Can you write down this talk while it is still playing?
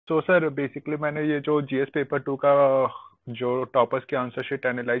So sir basically मैंने ये जो जीएस पेपर 2 का जो टॉपर्स के आंसर शीट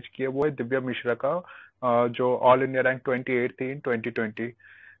एनालाइज किए वो है दिव्या मिश्रा का, जो ऑल इंडिया रैंक 28 थी इन 2020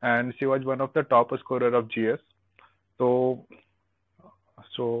 and she was one of the top scorer of GS. तो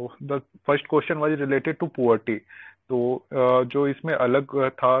so the first question was related to poverty. तो जो इसमें अलग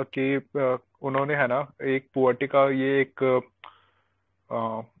था कि उन्होंने है ना एक पुअर्टी का ये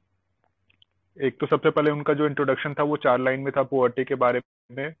एक तो सबसे पहले उनका जो इंट्रोडक्शन था वो 4 लाइन में था पुअर्टी के बारे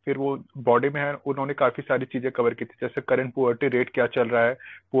में। फिर वो बॉडी में है उन्होंने काफी सारी चीजें कवर की थी, जैसे करंट पुअर्टी रेट क्या चल रहा है,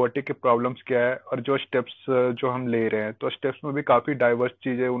 पुअर्टी के प्रॉब्लम्स क्या है, और जो स्टेप्स जो हम ले रहे हैं। तो स्टेप्स में भी काफी डाइवर्स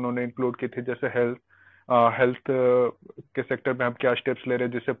चीजें उन्होंने इंक्लूड की थी, जैसे हेल्थ के सेक्टर में हम क्या स्टेप्स ले रहे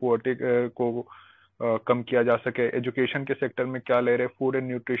हैं जिससे पुअर्टी को कम किया जा सके, एजुकेशन के सेक्टर में क्या ले रहे हैं, फूड एंड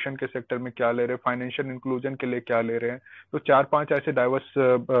न्यूट्रिशन के सेक्टर में क्या ले रहे हैं, फाइनेंशियल इंक्लूजन के लिए क्या ले रहे हैं। तो 4-5 ऐसे डाइवर्स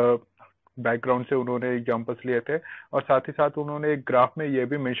बैकग्राउंड से उन्होंने एग्जांपल्स लिए थे। और साथ ही साथ उन्होंने एक ग्राफ में ये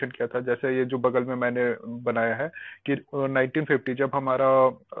भी मेंशन किया था, जैसे ये जो बगल में मैंने बनाया है कि 1950 जब हमारा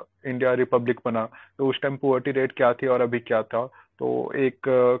इंडिया रिपब्लिक बना तो उस टाइम पुअर्टी रेट क्या थी और अभी क्या था। तो एक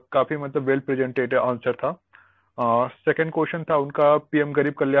काफी मतलब वेल प्रेजेंटेड आंसर था। सेकंड क्वेश्चन था उनका पीएम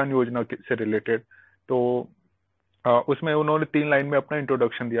गरीब कल्याण योजना से रिलेटेड। तो उसमें उन्होंने 3 लाइन में अपना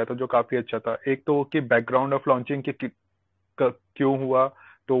इंट्रोडक्शन दिया था जो काफी अच्छा था। एक तो कि बैकग्राउंड ऑफ लॉन्चिंग क्यों हुआ,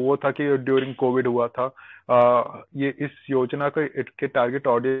 तो वो था कि ड्यूरिंग कोविड हुआ था। ये इस योजना के टारगेट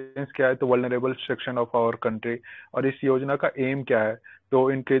ऑडियंस क्या है, तो vulnerable section of our country. और इस योजना का एम क्या है, तो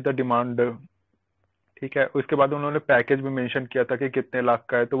इंक्रीज द डिमांड। ठीक है, उसके बाद उन्होंने पैकेज भी मेंशन किया था कि कितने लाख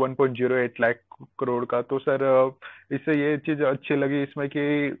का है, तो 1.08 लाख करोड़ का। तो सर इससे ये चीज अच्छी लगी इसमें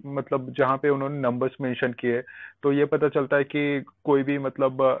कि मतलब जहाँ पे उन्होंने नंबर्स मेंशन किए तो ये पता चलता है कि कोई भी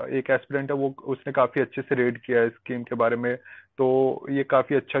मतलब एक एस्पिरेंट है वो उसने काफी अच्छे से रीड किया है स्कीम के बारे में। तो ये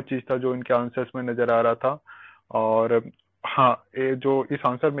काफी अच्छा चीज था जो इनके आंसर्स में नजर आ रहा था। और हाँ, ये जो इस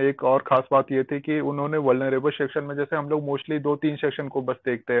आंसर में एक और खास बात ये थी कि उन्होंने वल्नरेबल सेक्शन में, जैसे हम लोग मोस्टली 2-3 सेक्शन को बस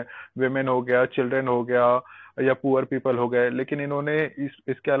देखते हैं, विमेन हो गया, चिल्ड्रन हो गया या पुअर पीपल हो गए, लेकिन इन्होंने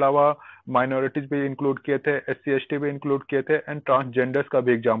इसके अलावा माइनॉरिटीज भी इंक्लूड किए थे, एससी एसटी भी इंक्लूड किए थे, एंड ट्रांसजेंडर्स का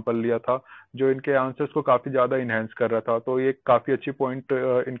भी एग्जाम्पल लिया था जो इनके आंसर्स को काफी ज्यादा इनहेंस कर रहा था। तो ये काफी अच्छी पॉइंट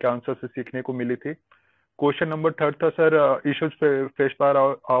इनके आंसर से सीखने को मिली थी। क्वेश्चन नंबर 3 था sir issues face by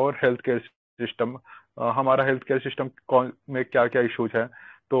our health care system. हमारा हेल्थ केयर सिस्टम में क्या क्या इश्यूज है।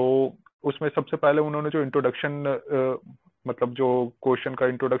 तो उसमें सबसे पहले उन्होंने जो इंट्रोडक्शन मतलब जो क्वेश्चन का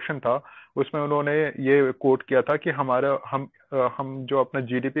इंट्रोडक्शन था उसमें उन्होंने ये कोट किया था कि हमारा हम जो अपना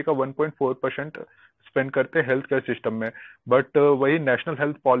जीडीपी का 1.4% स्पेंड करते हैं हेल्थ केयर सिस्टम में। बट वही नेशनल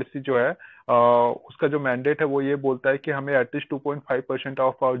हेल्थ पॉलिसी जो है उसका जो मैंडेट है वो ये बोलता है कि हमें एटलीस्ट 2.5%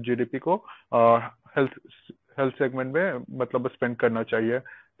 ऑफ आवर जीडीपी को हेल्थ हेल्थ सेगमेंट में मतलब स्पेंड करना चाहिए।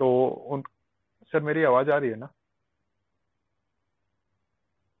 तो सर मेरी आवाज आ रही है ना?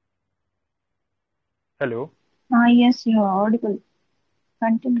 हेलो? हाँ, yes, you are Audible.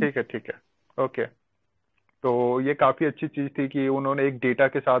 Continue. ठीक है, ओके। तो ये काफी अच्छी चीज थी कि उन्होंने एक डेटा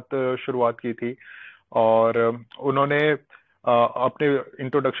के साथ शुरुआत की थी। और उन्होंने अपने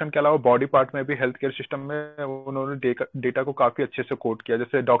इंट्रोडक्शन के अलावा बॉडी पार्ट में भी हेल्थ केयर सिस्टम में उन्होंने डेटा को काफी अच्छे से कोट किया,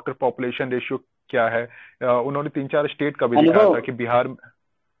 जैसे डॉक्टर पॉपुलेशन रेशियो क्या है। उन्होंने 3-4 स्टेट का भी दिखाया था अनुभव, कि बिहार में।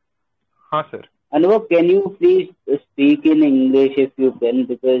 हाँ sir. Anubhav, can you please speak in English if you can,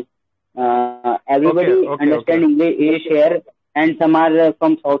 because okay everybody okay okay understand English here, and some are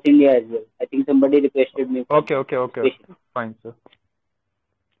from South India as well. I think somebody requested me for okay okay okay special. Fine sir.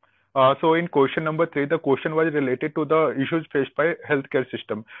 So in question number 3, the question was related to the issues faced by healthcare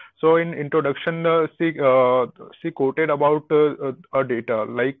system. So in introduction, she quoted about a data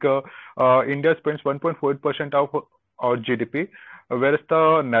like India spends 1.4% of our GDP, whereas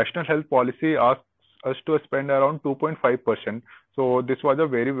the national health policy asks us to spend around 2.5%. So this was a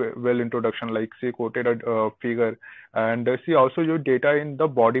very well introduction, like she quoted a figure, and she also used data in the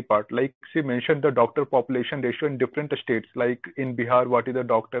body part, like she mentioned the doctor population ratio in different states, like in Bihar what is the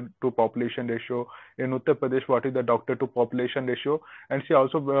doctor to population ratio, in Uttar Pradesh what is the doctor to population ratio, and she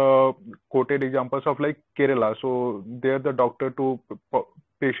also quoted examples of like Kerala. So there the doctor to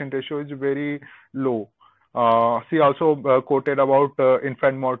patient ratio is very low. She also quoted about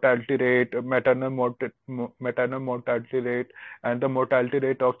infant mortality rate, maternal mortality rate, and the mortality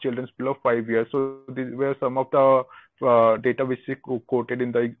rate of children below 5 years. So these were some of the data which she quoted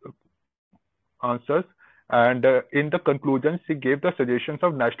in the answers. And in the conclusion, she gave the suggestions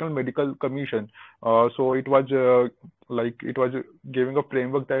of National Medical Commission. So it was like it was giving a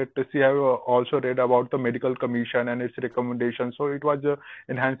framework that she have also read about the Medical Commission and its recommendations. So it was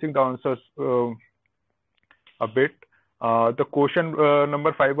enhancing the answers a bit. The question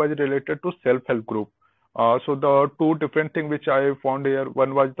number 5 was related to self-help group. So the two different things which I found here,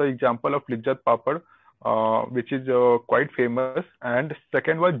 one was the example of Lijjat Papad, which is quite famous, and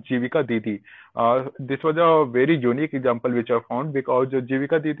second was Jivika Didi. This was a very unique example which I found, because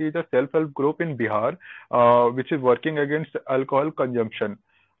Jivika Didi is a self-help group in Bihar, which is working against alcohol consumption.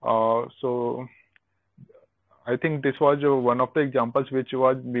 So I think this was one of the examples which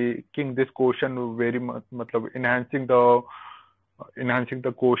was making this question very much, matlab, enhancing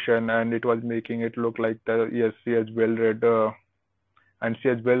the question, and it was making it look like the yes, she has well read, and she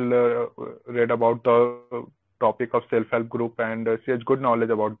has well read about the topic of self-help group, and she has good knowledge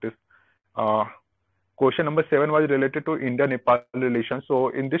about this. Uh, Question number 7 was related to India-Nepal relations. So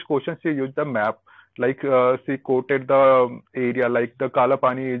in this question, she used the map, like she quoted the area, like the Kala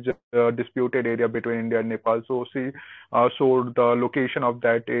Pani is a disputed area between India and Nepal. So she showed the location of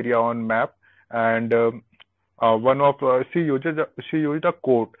that area on map, and one of she used a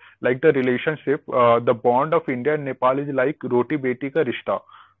quote like the relationship, the bond of India and Nepal is like roti beti ka rishta.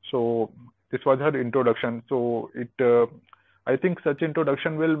 So this was her introduction. So it I think such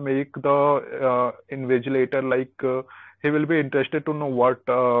introduction will make the invigilator like he will be interested to know what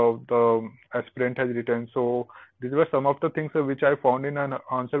the aspirant has written. So these were some of the things which I found in an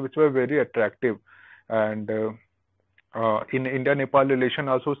answer which were very attractive. And in India-Nepal relation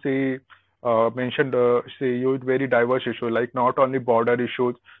also she mentioned, she used very diverse issues, like not only border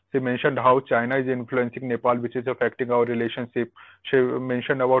issues. She mentioned how China is influencing Nepal, which is affecting our relationship. She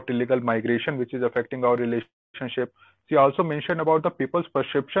mentioned about illegal migration, which is affecting our relationship. She also mentioned about the people's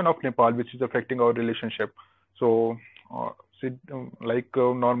perception of Nepal, which is affecting our relationship. So, she,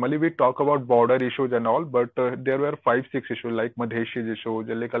 normally we talk about border issues and all, but there were 5, 6 issues like Madheshis issues,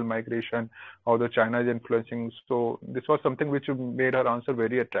 illegal migration, how the China is influencing. So this was something which made her answer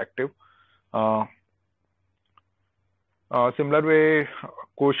very attractive. Uh, Similar way,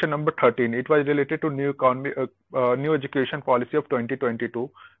 question number 13, it was related to new education policy of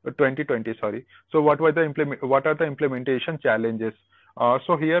 2020, sorry. So what are the implementation challenges?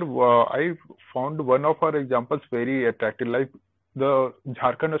 So here I found one of our examples very attractive, like the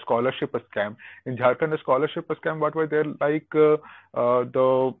Jharkhand scholarship scam. In Jharkhand scholarship scam, what were there like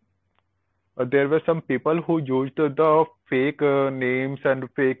there were some people who used the fake names and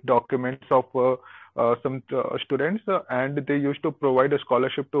fake documents of some students, and they used to provide a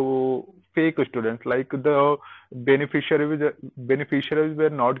scholarship to fake students. Like the beneficiaries were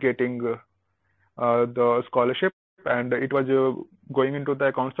not getting the scholarship, and it was going into the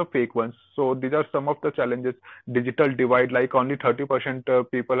accounts of fake ones. So these are some of the challenges. Digital divide, like only 30%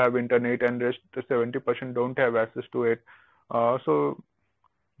 people have internet and rest 70% don't have access to it. So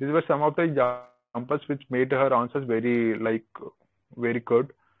these were some of the examples which made her answers very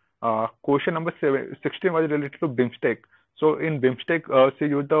good. Question number 16 was related to BIMSTEC. So in BIMSTEC, she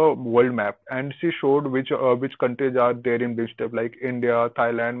used the world map, and she showed which countries are there in BIMSTEC, like India,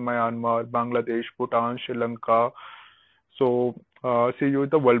 Thailand, Myanmar, Bangladesh, Bhutan, Sri Lanka. So she used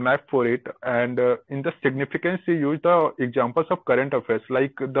the world map for it, and in the significance, she used the examples of current affairs,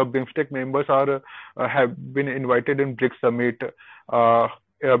 like the BIMSTEC members are have been invited in BRICS summit.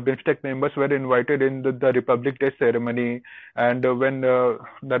 BIMSTEC members were invited in the Republic Day ceremony, and when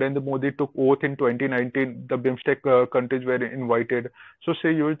Narendra Modi took oath in 2019, the BIMSTEC countries were invited. So she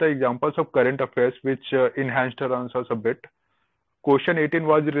used the examples of current affairs, which enhanced her answers a bit. Question 18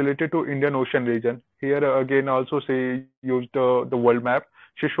 was related to Indian Ocean region. Here again also she used the world map.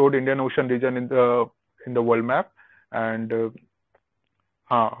 She showed Indian Ocean region in the world map, and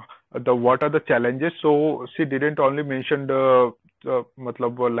what are the challenges? So she didn't only mention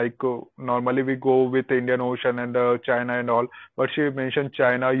normally we go with Indian Ocean and China and all, but she mentioned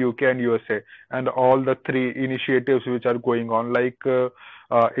China, UK, and USA, and all the 3 initiatives which are going on, like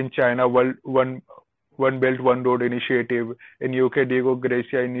in China, One Belt, One Road initiative, in UK, Diego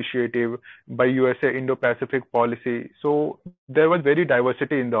Garcia initiative, by USA, Indo-Pacific policy. So there was very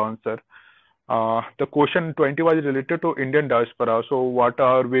diversity in the answer. The question 20 was related to Indian diaspora. So what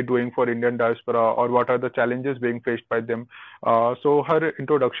are we doing for Indian diaspora, or what are the challenges being faced by them? So her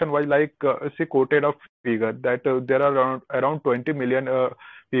introduction was like she quoted a figure that there are around 20 million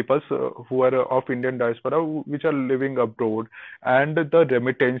people who are of Indian diaspora which are living abroad, and the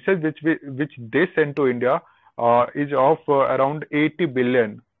remittances which they send to India is of around $80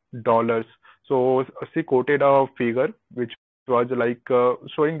 billion. So she quoted a figure which was like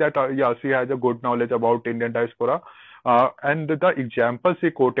showing that yeah, she has a good knowledge about Indian diaspora, and the example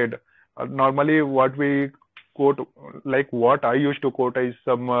she quoted, normally what we quote, like what I used to quote is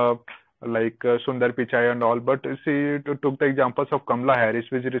some Sundar Pichai and all, but she took the examples of Kamala Harris,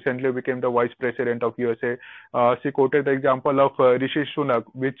 which recently became the vice president of USA. She quoted the example of Rishi Sunak,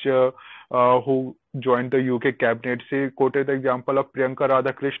 which who joined the UK cabinet. She quoted the example of Priyanka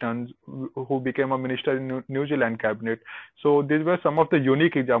Radhakrishnan, who became a minister in New Zealand cabinet. So these were some of the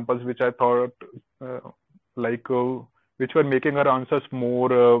unique examples which I thought like which were making her answers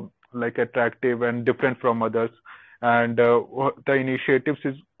more like attractive and different from others. And the initiatives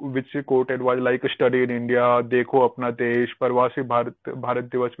which she quoted was like Study in India, Dekho Apna Desh, Parvasi Bharat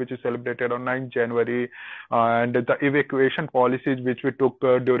Divas, which is celebrated on 9th January, and the evacuation policies which we took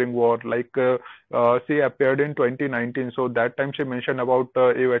during war. Like she appeared in 2019, so that time she mentioned about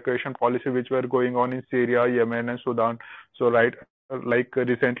evacuation policy which were going on in Syria, Yemen, and Sudan. So right, like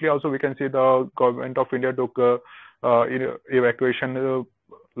recently also we can see the government of India took evacuation.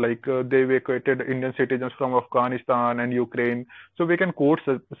 They evacuated Indian citizens from Afghanistan and Ukraine. So we can quote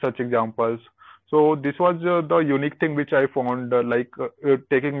such examples. So this was the unique thing which I found,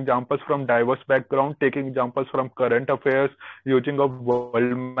 taking examples from diverse background, taking examples from current affairs, using of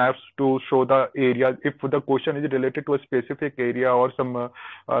world maps to show the areas. If the question is related to a specific area or some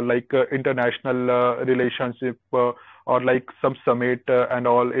international relationship or like some summit and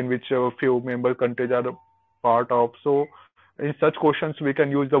all in which a few member countries are part of. So in such questions, we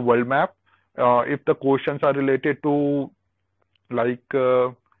can use the world map. If the questions are related to like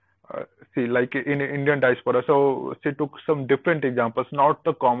like in Indian diaspora, so she took some different examples, not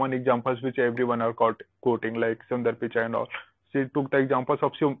the common examples which everyone are quoting, like Sundar Pichai and all. She took the examples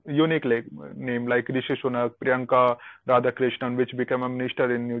of some unique name like Rishi Sunak, Priyanka Radhakrishnan, which became a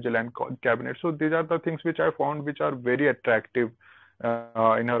minister in New Zealand cabinet. So these are the things which I found which are very attractive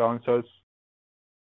in her answers.